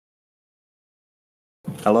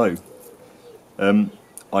Hello.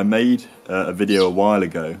 I made a video a while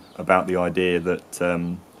ago about the idea that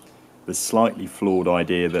the slightly flawed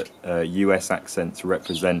idea that US accents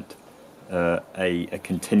represent a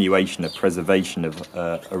continuation, a preservation of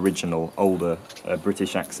original, older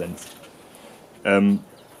British accents.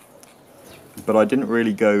 But I didn't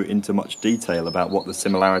really go into much detail about what the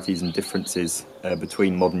similarities and differences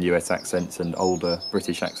between modern US accents and older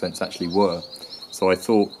British accents actually were. So I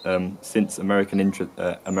thought, since American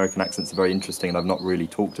accents are very interesting and I've not really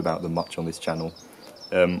talked about them much on this channel,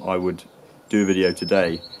 I would do a video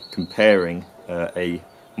today comparing a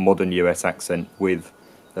modern US accent with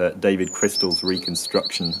David Crystal's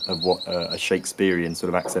reconstruction of what a Shakespearean sort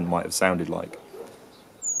of accent might have sounded like.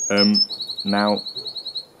 Now,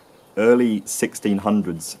 early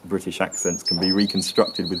 1600s British accents can be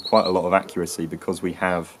reconstructed with quite a lot of accuracy because we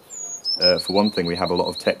have, for one thing, we have a lot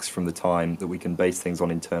of text from the time that we can base things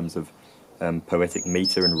on in terms of poetic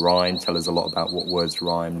metre and rhyme, tell us a lot about what words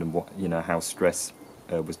rhymed and what, how stress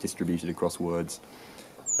was distributed across words.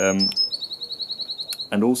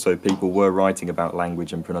 And also people were writing about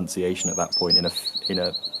language and pronunciation at that point in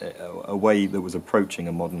a way that was approaching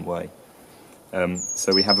a modern way.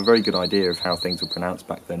 So we have a very good idea of how things were pronounced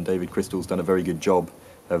back then. David Crystal's done a very good job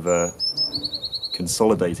of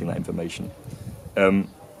consolidating that information.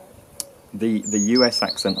 The US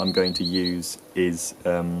accent I'm going to use is,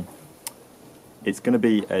 it's going to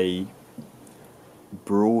be a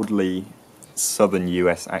broadly southern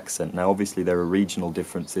US accent. Now obviously there are regional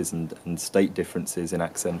differences and state differences in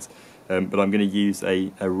accents, but I'm going to use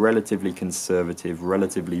a relatively conservative,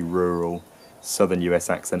 relatively rural southern US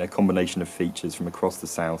accent, a combination of features from across the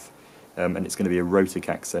south, and it's going to be a rhotic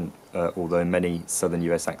accent, although many southern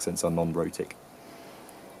US accents are non-rhotic.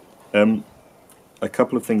 A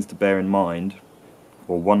couple of things to bear in mind,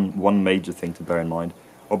 or one major thing to bear in mind.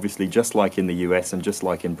 Obviously, just like in the US and just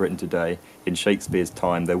like in Britain today, in Shakespeare's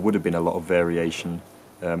time there would have been a lot of variation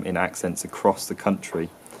in accents across the country.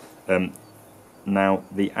 Now,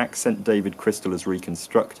 the accent David Crystal has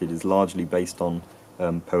reconstructed is largely based on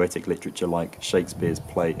poetic literature like Shakespeare's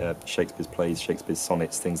plays, Shakespeare's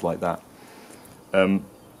sonnets, things like that.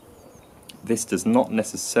 This does not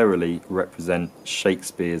necessarily represent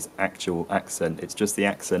Shakespeare's actual accent. It's just the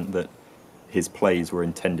accent that his plays were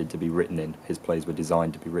intended to be written in. His plays were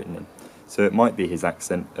designed to be written in. So it might be his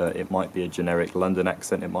accent, it might be a generic London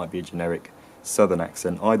accent, it might be a generic southern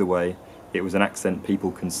accent. Either way, it was an accent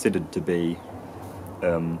people considered to be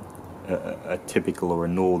a typical or a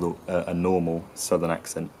normal southern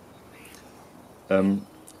accent in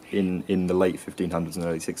the late 1500s and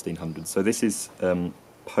early 1600s. So this is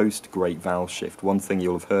post-Great Vowel Shift. One thing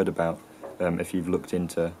you'll have heard about if you've looked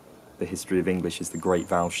into the history of English is the Great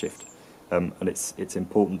Vowel Shift. And it's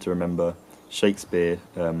important to remember Shakespeare,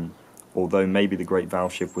 although maybe the Great Vowel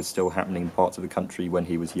Shift was still happening in parts of the country when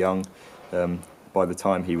he was young, by the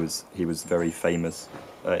time he was very famous,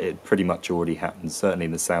 it pretty much already happened. Certainly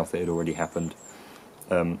in the south it had already happened.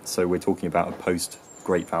 So we're talking about a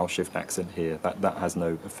post-Great Vowel Shift accent here. That has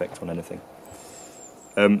no effect on anything.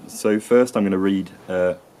 So first I'm going to read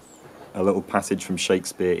a little passage from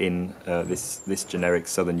Shakespeare in this generic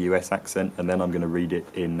southern US accent, and then I'm going to read it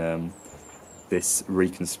in this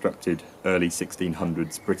reconstructed early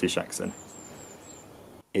 1600s British accent.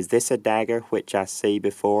 Is this a dagger which I see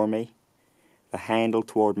before me? The handle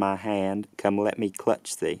toward my hand, come let me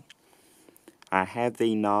clutch thee. I have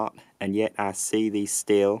thee not, and yet I see thee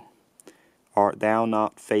still. Art thou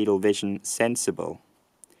not, fatal vision, sensible?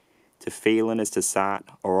 To feeling is to sight,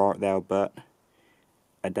 or art thou but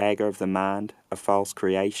a dagger of the mind, a false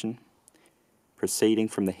creation, proceeding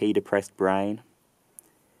from the heat-oppressed brain?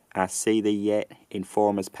 I see thee yet in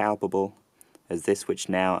form as palpable as this which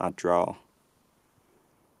now I draw.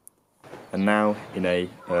 And now in a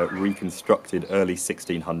reconstructed early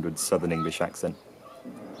 1600s Southern English accent.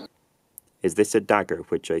 Is this a dagger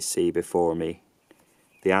which I see before me?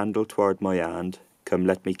 The handle toward my hand, come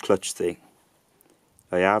let me clutch thee.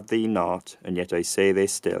 I have thee not, and yet I say thee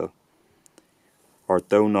still. Art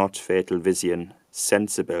thou not, fatal vision,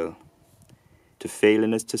 sensible? To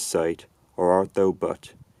feeling as to sight, or art thou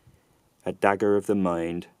but a dagger of the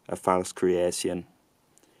mind, a false creation,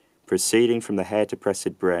 proceeding from the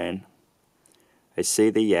head-oppressed brain? I see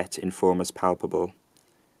thee yet in form as palpable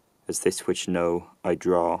as this which now I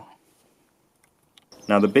draw.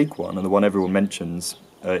 Now the big one, and the one everyone mentions,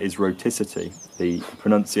 is rhoticity, the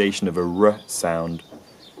pronunciation of a r sound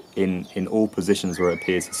in all positions where it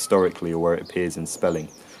appears historically or where it appears in spelling.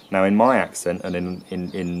 Now in my accent, and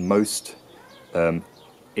in most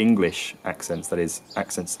English accents, that is,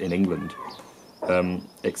 accents in England,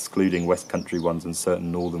 excluding West Country ones and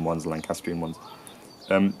certain northern ones, Lancastrian ones,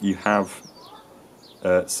 you have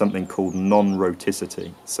something called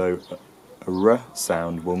non-roticity. So a r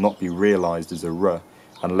sound will not be realised as a r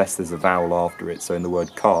unless there's a vowel after it. So in the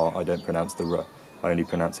word car, I don't pronounce the r. I only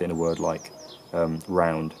pronounce it in a word like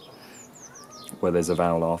round, where there's a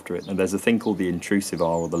vowel after it. And there's a thing called the intrusive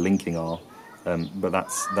R or the linking R, but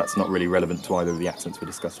that's not really relevant to either of the accents we're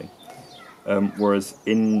discussing. Whereas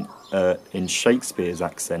in Shakespeare's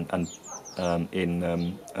accent and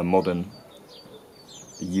in a modern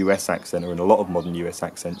US accent, or in a lot of modern US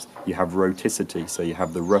accents, you have roticity, so you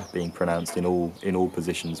have the r being pronounced in all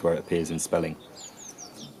positions where it appears in spelling.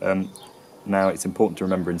 Now it's important to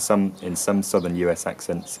remember in some southern US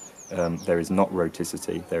accents there is not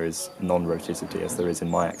roticity, there is non-roticity, as there is in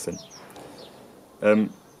my accent.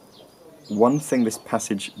 One thing this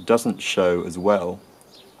passage doesn't show as well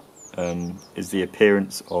is the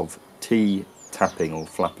appearance of T tapping or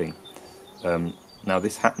flapping. Now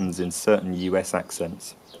this happens in certain US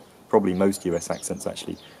accents, probably most US accents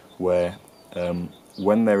actually, where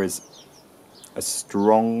when there is a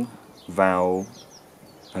strong vowel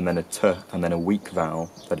and then a t and then a weak vowel,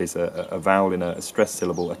 that is a vowel in a stressed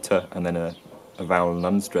syllable, a t, and then a vowel in an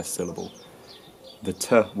unstressed syllable, the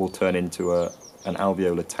t will turn into an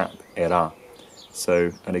alveolar tap, era.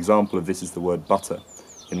 So an example of this is the word butter.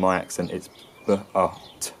 In my accent it's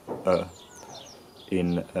b-a-t-e.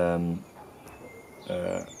 In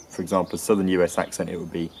for example, a southern US accent, it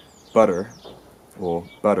would be butter, or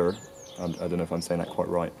butter. I don't know if I'm saying that quite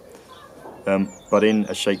right. But in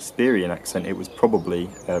a Shakespearean accent, it was probably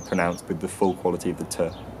pronounced with the full quality of the t,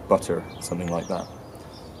 butter, something like that.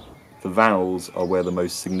 The vowels are where the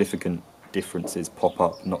most significant differences pop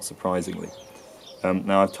up, not surprisingly.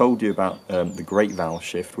 Now, I've told you about the great vowel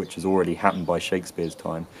shift, which has already happened by Shakespeare's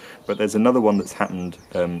time, but there's another one that's happened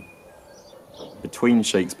between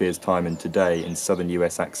Shakespeare's time and today in southern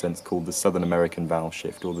US accents called the Southern American vowel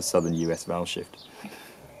shift, or the Southern US vowel shift.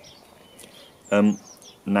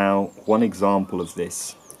 Now, one example of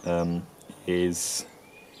this is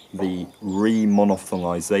the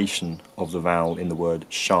re-monophthongization of the vowel in the word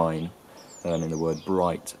shine, in the word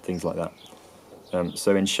bright, things like that.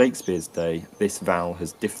 So in Shakespeare's day, this vowel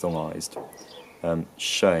has diphthongized,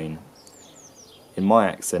 shine. In my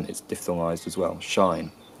accent, it's diphthongized as well,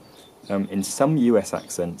 shine. In some US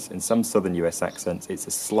accents, in some southern US accents, it's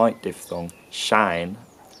a slight diphthong, shine,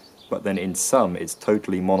 but then in some, it's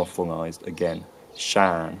totally monophthongized again,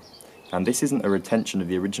 shan. And this isn't a retention of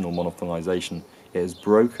the original monophthongization. It has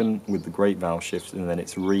broken with the great vowel shift, and then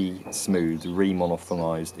it's re-smoothed,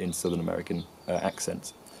 re-monophthongized in Southern American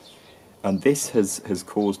accents. And this has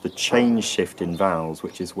caused a change shift in vowels,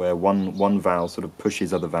 which is where one vowel sort of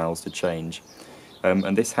pushes other vowels to change.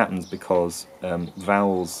 And this happens because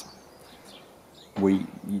vowels, we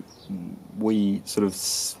sort of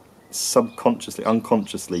subconsciously,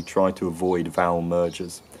 unconsciously try to avoid vowel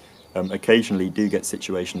mergers. Occasionally you do get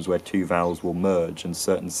situations where two vowels will merge and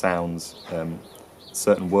certain sounds,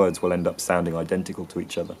 certain words will end up sounding identical to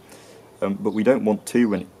each other. But we don't want too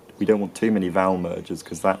many vowel mergers,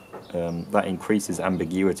 because that increases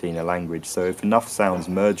ambiguity in a language. So if enough sounds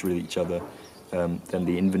merge with each other, then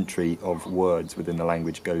the inventory of words within the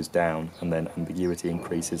language goes down, and then ambiguity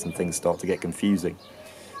increases and things start to get confusing.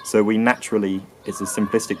 So we naturally, it's a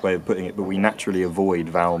simplistic way of putting it, but we naturally avoid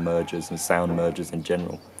vowel mergers and sound mergers in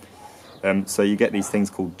general. So you get these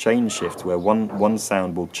things called change shifts, where one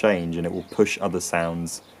sound will change and it will push other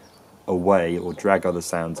sounds away or drag other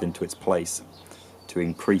sounds into its place to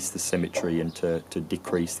increase the symmetry and to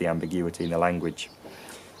decrease the ambiguity in the language.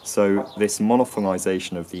 So this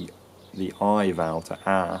monophthongization of the I vowel to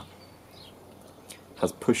a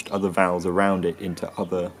has pushed other vowels around it into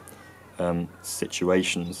other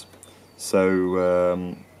situations.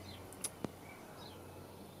 So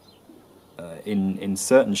in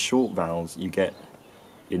certain short vowels, you get,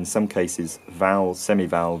 in some cases,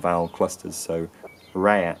 semivowel vowel clusters. So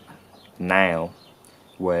rat, now,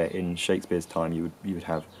 where in Shakespeare's time you would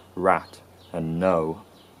have rat and no.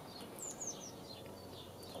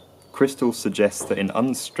 Crystal suggests that in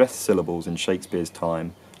unstressed syllables in Shakespeare's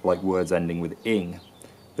time, like words ending with ing,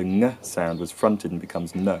 the ng sound was fronted and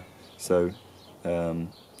becomes n. So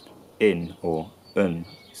in or un.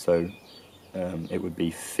 So it would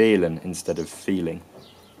be feelin instead of feeling.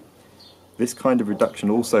 This kind of reduction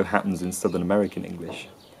also happens in Southern American English,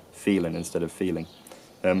 feelin instead of feeling.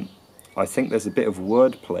 I think there's a bit of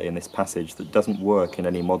wordplay in this passage that doesn't work in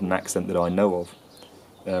any modern accent that I know of.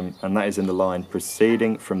 And that is in the line,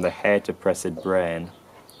 proceeding from the hair-to-pressed brain.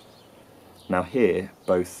 Now here,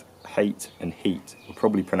 both hate and heat were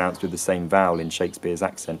probably pronounced with the same vowel in Shakespeare's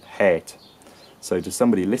accent, hate. So to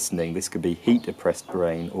somebody listening, this could be heat-oppressed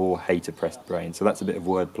brain or hate-oppressed brain. So that's a bit of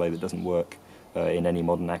wordplay that doesn't work in any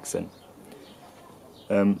modern accent.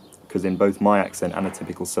 Because in both my accent and a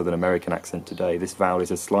typical Southern American accent today, this vowel is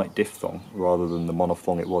a slight diphthong rather than the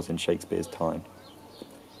monophthong it was in Shakespeare's time.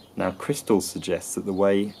 Now, Crystal suggests that the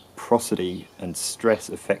way prosody and stress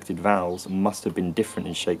affected vowels must have been different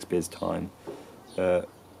in Shakespeare's time,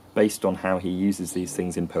 based on how he uses these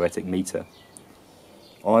things in poetic metre.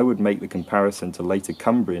 I would make the comparison to later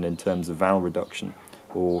Cumbrian in terms of vowel reduction,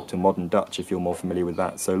 or to modern Dutch if you're more familiar with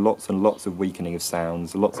that. So lots and lots of weakening of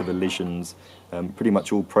sounds, lots of elisions. Pretty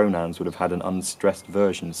much all pronouns would have had an unstressed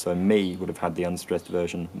version. So me would have had the unstressed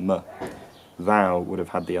version m. Thou would have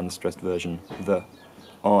had the unstressed version the.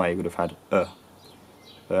 I would have had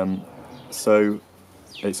so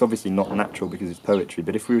it's obviously not natural because it's poetry,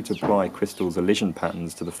 but if we were to apply Crystal's elision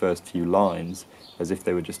patterns to the first few lines, as if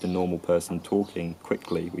they were just a normal person talking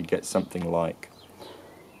quickly, we'd get something like,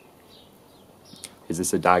 is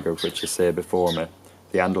this a dagger which I say before me?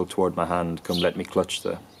 The handle toward my hand, come let me clutch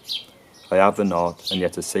the. I have the not, and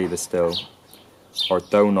yet I see the still.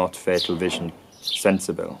 Art thou not fatal vision,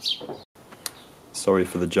 sensible? Sorry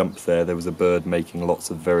for the jump there, there was a bird making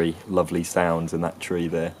lots of very lovely sounds in that tree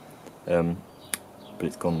there. But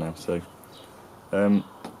it's gone now, so...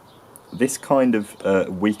 this kind of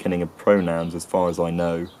weakening of pronouns, as far as I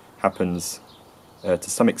know, happens to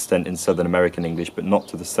some extent in Southern American English, but not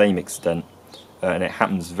to the same extent. And it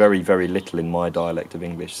happens very, very little in my dialect of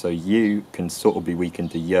English. So you can sort of be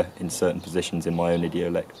weakened to y in certain positions in my own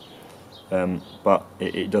idiolect. But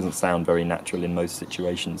it doesn't sound very natural in most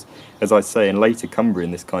situations. As I say, in later Cumbrian,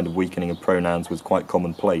 this kind of weakening of pronouns was quite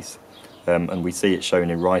commonplace. And we see it shown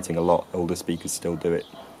in writing a lot. Older speakers still do it.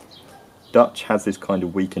 Dutch has this kind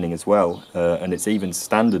of weakening as well, and it's even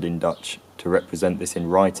standard in Dutch to represent this in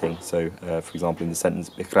writing. So, for example, in the sentence,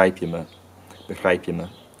 begrijp je me, begrijp je me.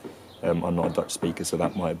 I'm not a Dutch speaker, so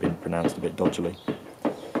that might have been pronounced a bit dodgily.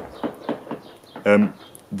 The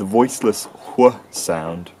voiceless wh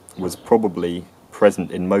sound was probably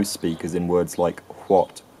present in most speakers in words like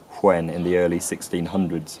what, when in the early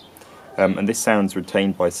 1600s. And this sound's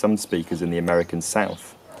retained by some speakers in the American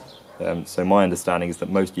South. So my understanding is that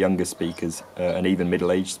most younger speakers, and even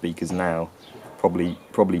middle-aged speakers now,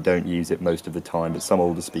 probably don't use it most of the time, but some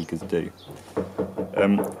older speakers do.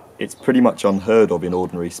 It's pretty much unheard of in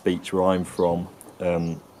ordinary speech where I'm from,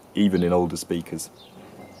 even in older speakers.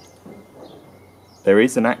 There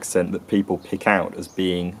is an accent that people pick out as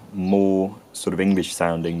being more sort of English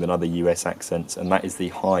sounding than other US accents, and that is the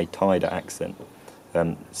high tider accent,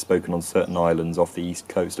 spoken on certain islands off the east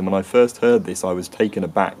coast. And when I first heard this, I was taken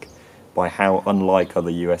aback by how unlike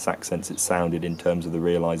other US accents it sounded in terms of the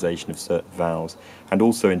realisation of certain vowels, and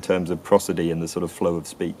also in terms of prosody and the sort of flow of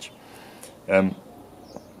speech.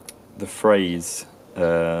 The phrase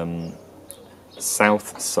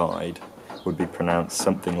south side would be pronounced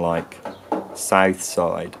something like south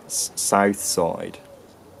side, south side,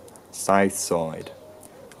 south side.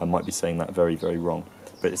 I might be saying that very, very wrong,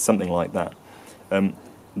 but it's something like that.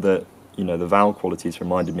 The vowel qualities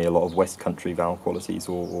reminded me a lot of West Country vowel qualities,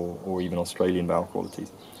 or even Australian vowel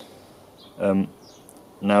qualities.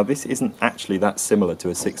 Now, this isn't actually that similar to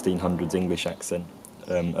a 1600s English accent,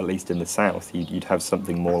 at least in the South. You'd have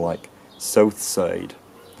something more like south side,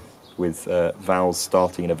 with vowels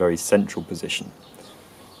starting in a very central position.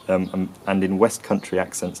 And in West Country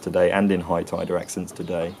accents today, and in high tider accents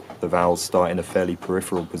today, the vowels start in a fairly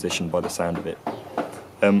peripheral position by the sound of it.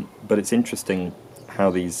 But it's interesting how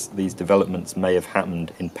these developments may have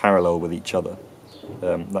happened in parallel with each other.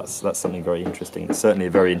 That's something very interesting. It's certainly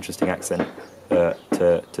a very interesting accent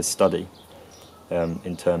to study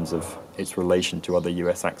in terms of its relation to other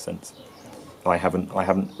US accents. I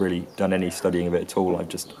haven't really done any studying of it at all. I've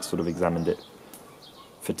just sort of examined it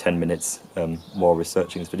for 10 minutes while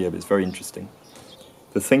researching this video, but it's very interesting.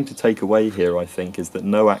 The thing to take away here, I think, is that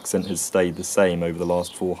no accent has stayed the same over the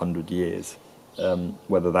last 400 years.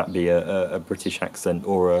 Whether that be a British accent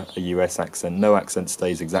or a US accent, no accent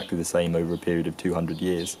stays exactly the same over a period of 200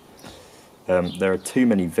 years. There are too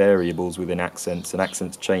many variables within accents, and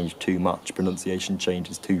accents change too much, pronunciation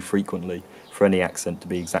changes too frequently for any accent to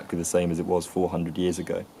be exactly the same as it was 400 years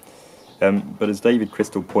ago. But as David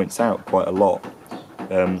Crystal points out quite a lot,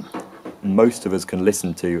 most of us can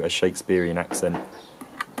listen to a Shakespearean accent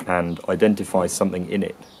and identify something in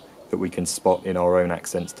it that we can spot in our own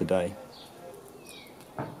accents today.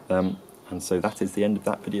 And so that is the end of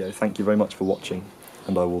that video. Thank you very much for watching,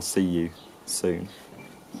 and I will see you soon.